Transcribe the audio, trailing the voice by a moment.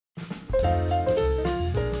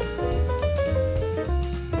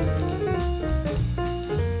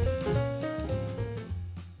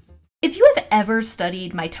ever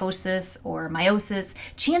studied mitosis or meiosis,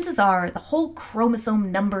 chances are the whole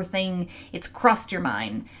chromosome number thing, it's crossed your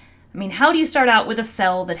mind. I mean, how do you start out with a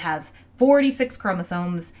cell that has 46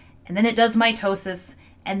 chromosomes, and then it does mitosis,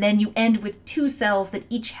 and then you end with 2 cells that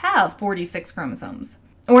each have 46 chromosomes?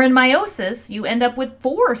 Or in meiosis, you end up with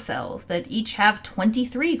 4 cells that each have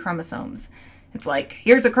 23 chromosomes. It's like,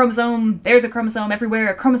 here's a chromosome, there's a chromosome everywhere,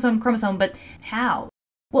 a chromosome, but how?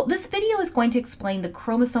 Well, this video is going to explain the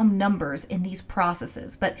chromosome numbers in these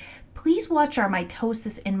processes, but please watch our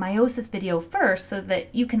mitosis and meiosis video first so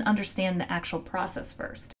that you can understand the actual process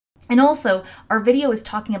first. And also, our video is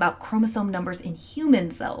talking about chromosome numbers in human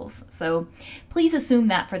cells, so please assume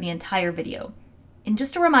that for the entire video. And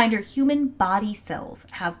just a reminder, human body cells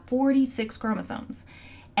have 46 chromosomes,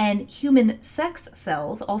 and human sex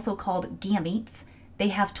cells, also called gametes, they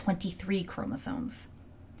have 23 chromosomes.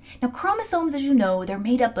 Now, chromosomes, as you know, they're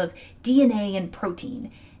made up of DNA and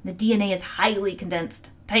protein. The DNA is highly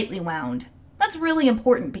condensed, tightly wound. That's really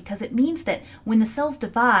important because it means that when the cells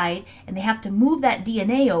divide and they have to move that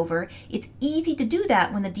DNA over, it's easy to do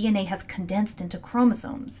that when the DNA has condensed into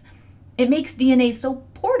chromosomes. It makes DNA so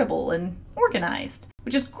portable and organized,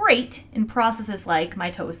 which is great in processes like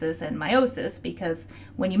mitosis and meiosis because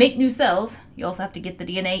when you make new cells, you also have to get the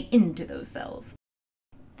DNA into those cells.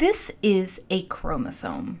 This is a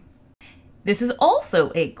chromosome. This is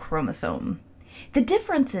also a chromosome. The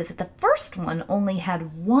difference is that the first one only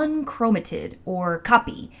had 1 chromatid, or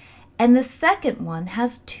copy, and the second one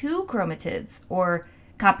has 2 chromatids, or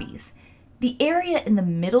copies. The area in the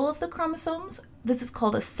middle of the chromosomes, this is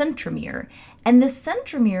called a centromere, and the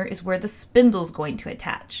centromere is where the spindle's going to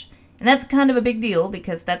attach. And that's kind of a big deal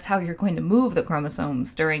because that's how you're going to move the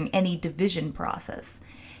chromosomes during any division process.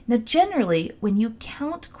 Now, generally, when you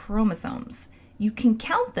count chromosomes, you can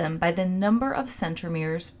count them by the number of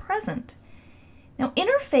centromeres present. Now,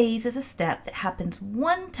 interphase is a step that happens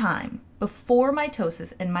one time before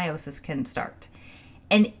mitosis and meiosis can start.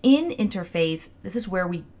 And in interphase, this is where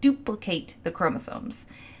we duplicate the chromosomes.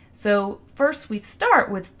 So first we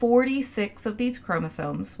start with 46 of these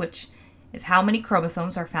chromosomes, which is how many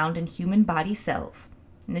chromosomes are found in human body cells.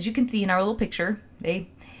 And as you can see in our little picture, they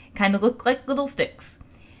kind of look like little sticks.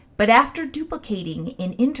 But after duplicating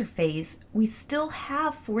in interphase, we still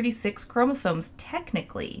have 46 chromosomes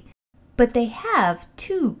technically, but they have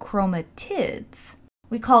 2 chromatids.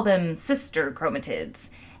 We call them sister chromatids,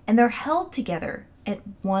 and they're held together at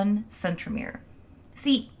 1 centromere.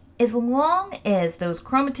 See, as long as those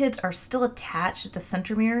chromatids are still attached at the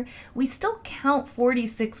centromere, we still count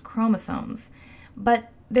 46 chromosomes,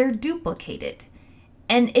 but they're duplicated.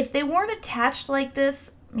 And if they weren't attached like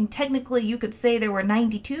this, I mean, technically you could say there were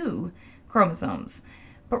 92 chromosomes.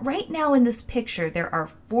 But right now in this picture, there are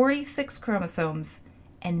 46 chromosomes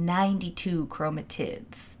and 92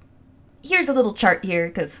 chromatids. Here's a little chart here,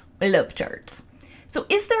 because I love charts. So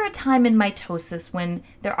is there a time in mitosis when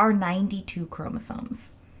there are 92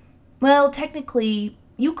 chromosomes? Well, technically,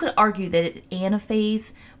 you could argue that at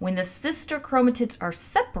anaphase, when the sister chromatids are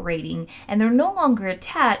separating and they're no longer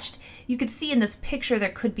attached, you could see in this picture there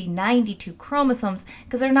could be 92 chromosomes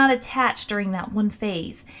because they're not attached during that one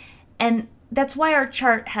phase. And that's why our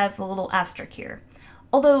chart has a little asterisk here.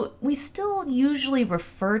 Although we still usually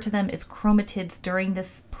refer to them as chromatids during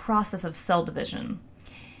this process of cell division.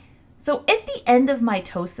 So at the end of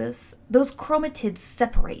mitosis, those chromatids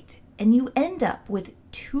separate and you end up with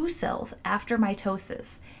 2 cells after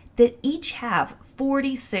mitosis that each have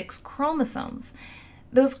 46 chromosomes.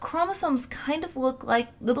 Those chromosomes kind of look like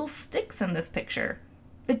little sticks in this picture.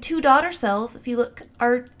 The 2 daughter cells, if you look,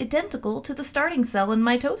 are identical to the starting cell in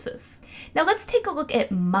mitosis. Now let's take a look at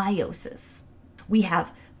meiosis. We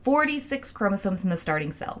have 46 chromosomes in the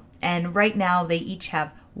starting cell, and right now they each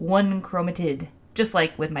have 1 chromatid, just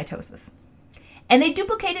like with mitosis. And they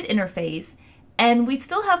duplicated interphase, and we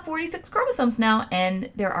still have 46 chromosomes now, and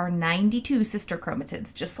there are 92 sister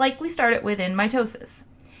chromatids, just like we started with in mitosis.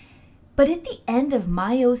 But at the end of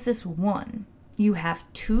meiosis 1, you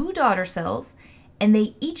have 2 daughter cells, and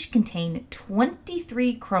they each contain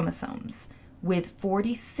 23 chromosomes with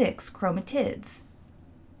 46 chromatids.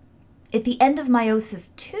 At the end of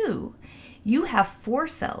meiosis 2, you have 4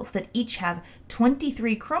 cells that each have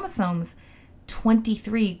 23 chromosomes,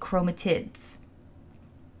 23 chromatids.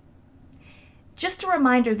 Just a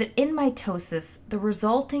reminder that in mitosis, the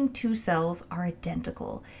resulting 2 cells are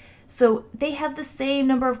identical. So they have the same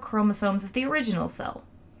number of chromosomes as the original cell.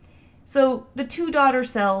 So the 2 daughter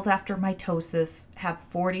cells after mitosis have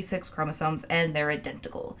 46 chromosomes and they're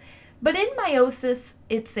identical. But in meiosis,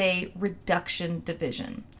 it's a reduction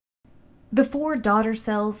division. The 4 daughter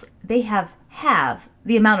cells, they have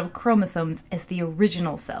the amount of chromosomes as the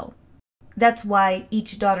original cell. That's why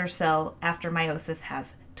each daughter cell after meiosis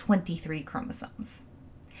has 23 chromosomes.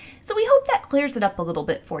 So we hope that clears it up a little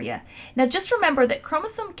bit for you. Now just remember that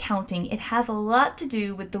chromosome counting, it has a lot to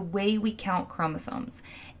do with the way we count chromosomes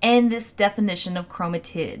and this definition of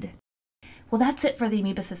chromatid. Well, that's it for the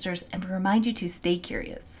Amoeba Sisters, and we remind you to stay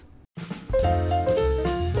curious.